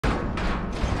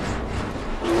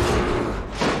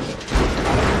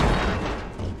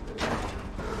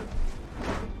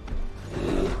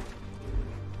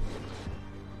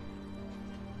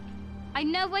I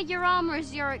know where your armor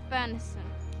is, Yorick Bernison.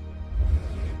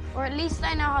 Or at least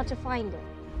I know how to find it.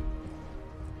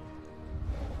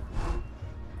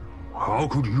 How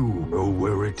could you know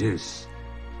where it is?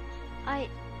 I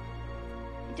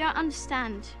don't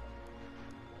understand.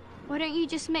 Why don't you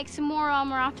just make some more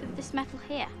armor out of this metal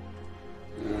here?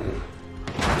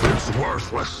 It's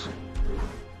worthless.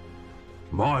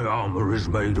 My armor is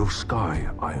made of sky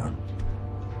iron.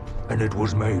 And it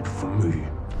was made for me.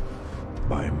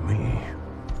 By me.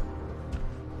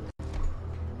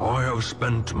 I have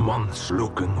spent months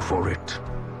looking for it.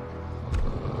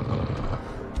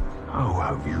 How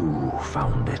have you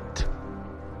found it?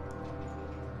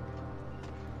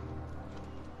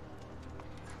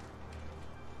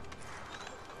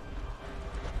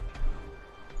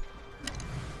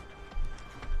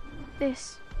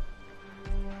 This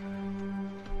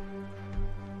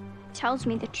tells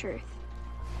me the truth.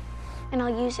 And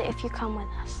I'll use it if you come with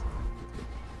us.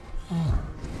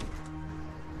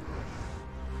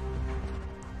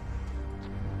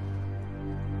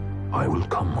 I will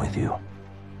come with you.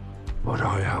 But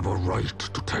I have a right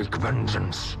to take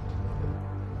vengeance.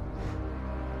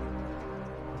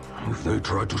 If they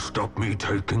try to stop me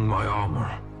taking my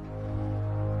armor,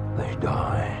 they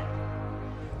die.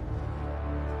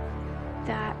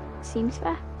 That seems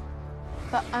fair.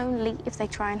 But only if they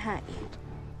try and hurt you.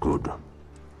 Good.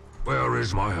 Where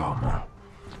is my armor?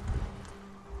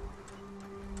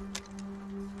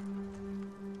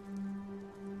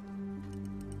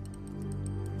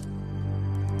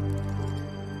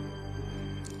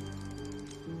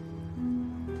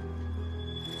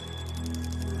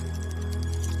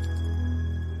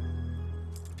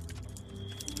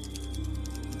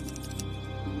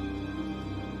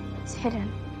 It's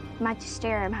hidden.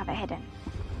 Magisterium have it hidden.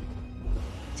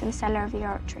 It's in the cellar of the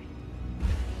oratory.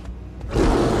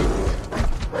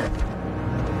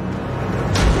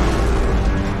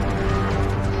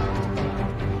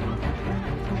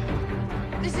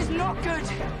 This is not good.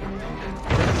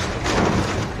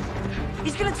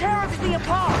 He's gonna tear everything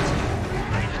apart.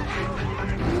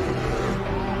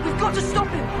 We've got to stop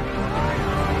him.